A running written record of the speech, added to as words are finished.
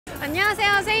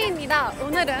안녕하세요, 세희입니다.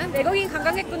 오늘은 외국인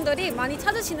관광객분들이 많이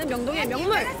찾으시는 명동의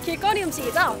명물 길거리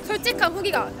음식이죠. 솔직한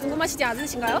후기가 궁금하시지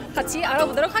않으신가요? 같이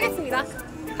알아보도록 하겠습니다.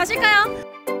 가실까요?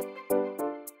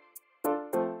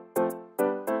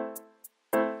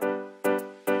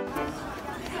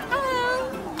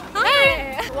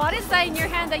 What is that in your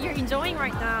hand that you're enjoying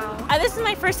right now? This is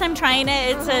my first time trying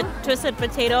it. It's a twisted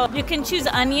potato. You can choose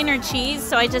onion or cheese,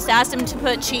 so I just asked him to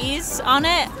put cheese on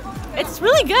it. It's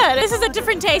really good. This is a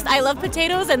different taste. I love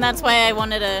potatoes, and that's why I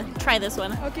wanted to try this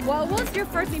one. Okay, what was your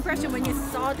first impression when you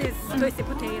saw this twisted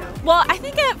potato? Well, I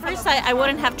think at first I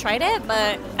wouldn't have tried it,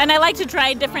 and I like to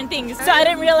try different things. So I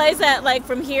didn't realize that like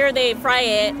from here they fry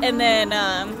it and then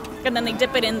they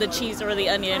dip it in the cheese or the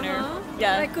onion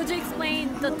yeah. Like, could you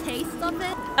explain the taste of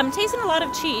it? I'm tasting a lot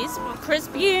of cheese,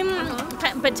 crispy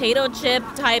potato chip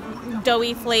type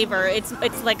doughy flavor. It's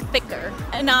like thicker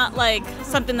and not like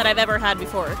something that I've ever had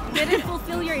before. Did it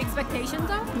fulfill your expectations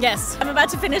though? Yes, I'm about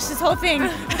to finish this whole thing.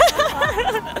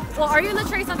 Well, are you gonna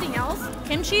try something else?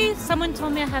 Kimchi? Someone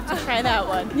told me I have to try that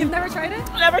one. You've never tried it?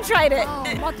 Never tried it.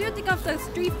 What do you think of the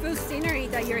street food scenery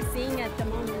that you're seeing at the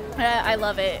moment? I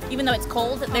love it. Even though it's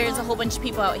cold, there's a whole bunch of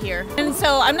people out here. And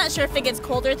so I'm not sure if it gets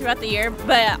colder throughout the year,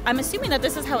 but I'm assuming that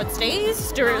this is how it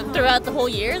stays throughout the whole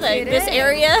year, like this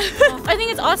area. I think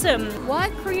it's awesome.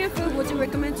 What Korean food would you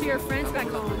recommend to your friends back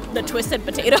home? The twisted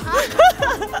potato.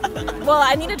 Well,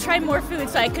 I need to try more food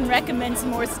so I can recommend some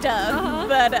more stuff.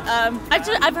 But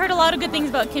I've heard a lot of good things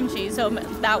about kimchi, so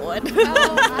that one.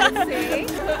 Oh, I see.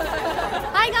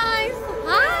 Hi guys.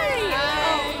 Hi.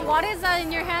 What is that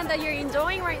in your hand that you're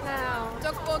enjoying right now?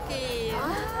 Tteokbokki.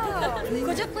 Oh.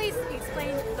 Could you please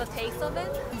explain the taste of it?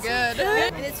 Good.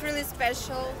 And it's really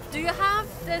special. Do you have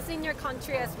this in your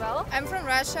country as well? I'm from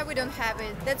Russia, we don't have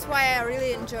it. That's why I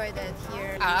really enjoyed it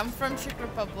here. I'm from Czech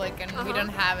Republic and we don't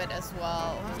have it as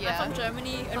well. Yeah. I'm from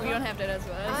Germany and we don't have that as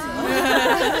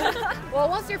well. What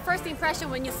was your first impression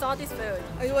when you saw this food?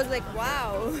 It was like,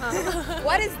 wow,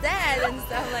 what is that? And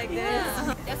stuff like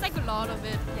this. There's like a lot of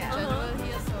it in general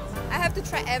here, so. I have to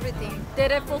try everything.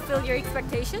 Did it fulfill your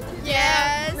expectations?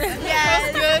 Yes,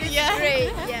 yes, good, yeah.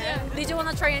 Great, yeah. Did you want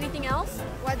to try anything else?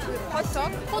 What, hot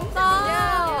dog? Hot dog!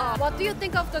 Yeah. What do you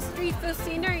think of the street food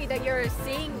scenery that you're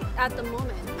seeing at the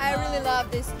moment? I really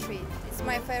love this street. It's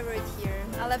my favorite here.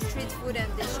 I love street food and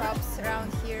the shops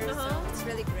around here, so it's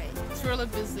really great. It's really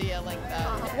busy, I like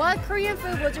that. What Korean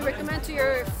food would you recommend to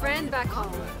your friend back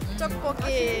home?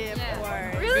 Tteokbokki, of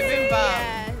course. Really? Bibimbap.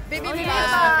 Yeah. Bibimbap.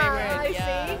 That's my favorite, I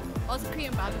yeah. see. Also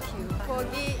Korean barbecue.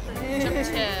 Kogi.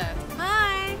 Japchae.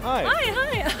 Hi. Hi.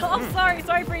 Hi. Oh,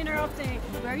 sorry for interrupting.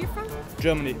 Where are you from?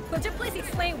 Germany. Could you please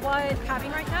explain what it's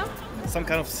having right now? Some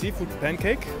kind of seafood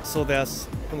pancake. So there's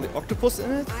only octopus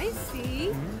in it. I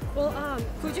see. Well,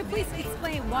 could you please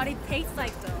explain what it tastes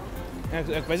like though? And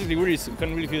basically, you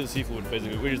can really feel the seafood.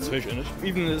 Basically, really it's fish in it.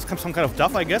 Even there's some kind of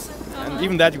duff, I guess. And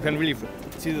even that, you can really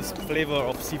see this flavor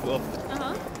of seafood,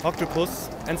 of octopus,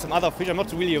 and some other fish. I'm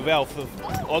not really aware of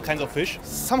all kinds of fish.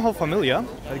 Somehow familiar.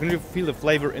 I can really feel the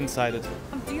flavor inside it.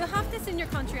 Do you have this in your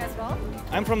country as well?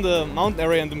 I'm from the mountain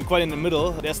area and I'm quite in the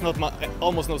middle. There's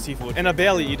almost no seafood, and I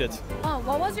barely eat it. Oh,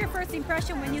 what was your first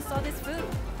impression when you saw this food?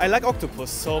 I like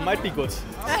octopus, so it might be good.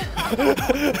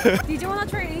 Did you want to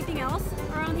try anything else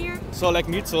around here? So I like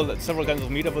meat, so several kinds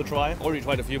of meat I will try. Already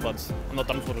tried a few, but I'm not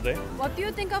done for today. What do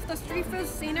you think of the street food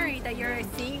scenery that you're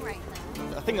seeing right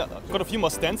now? I think I've got a few more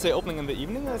stands. They're opening in the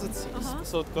evening, as it seems.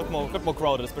 So it got more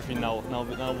crowded, especially now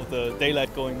with the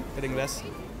daylight getting less.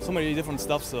 So many different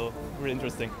stuff, so really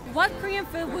interesting. What Korean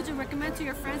food would you recommend to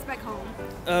your friends back home?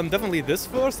 Definitely this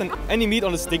first, and any meat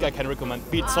on a stick I can recommend.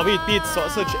 Be it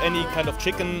sausage, any kind of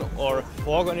chicken or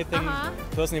pork or anything.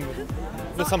 Personally,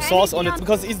 with some sauce on it,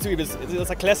 because it's easy to eat. It's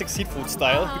a classic seafood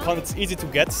style because it's easy to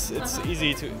get. It's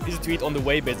easy to eat on the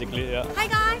way, basically. Yeah. Hi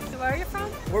guys, where are you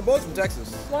from? We're both from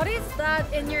Texas. What is that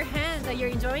in your hand that you're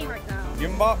enjoying right now?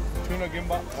 Gimbap, tuna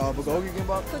gimbap, bulgogi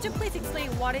gimbap. Could you please explain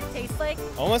what it tastes like?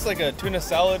 Almost like a tuna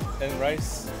salad and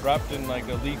rice wrapped in like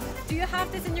a leaf. Do you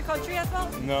have this in your country as well?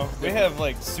 No, we have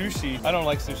like sushi. I don't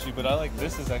like sushi, but I like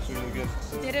this. Is actually really good.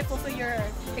 Did it fulfill your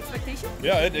expectations?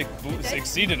 Yeah, it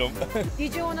exceeded them.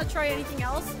 Did you want to try anything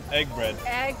else? Egg bread.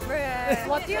 Egg bread.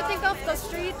 What do you think of the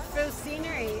street food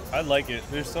scenery? I like it.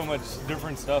 There's so much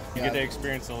different stuff. You get to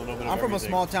experience a little bit of I'm from a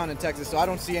small town in Texas, so I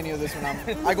don't see any of this when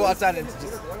I go outside and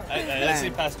just I see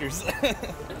pastures.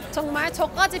 정말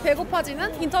저까지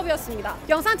배고파지는 인터뷰였습니다.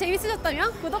 영상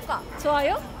재미있으셨다면 구독과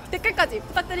좋아요, 댓글까지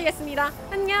부탁드리겠습니다.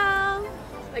 안녕.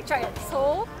 Like try it.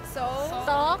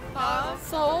 떡.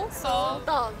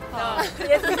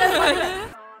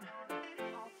 Yes.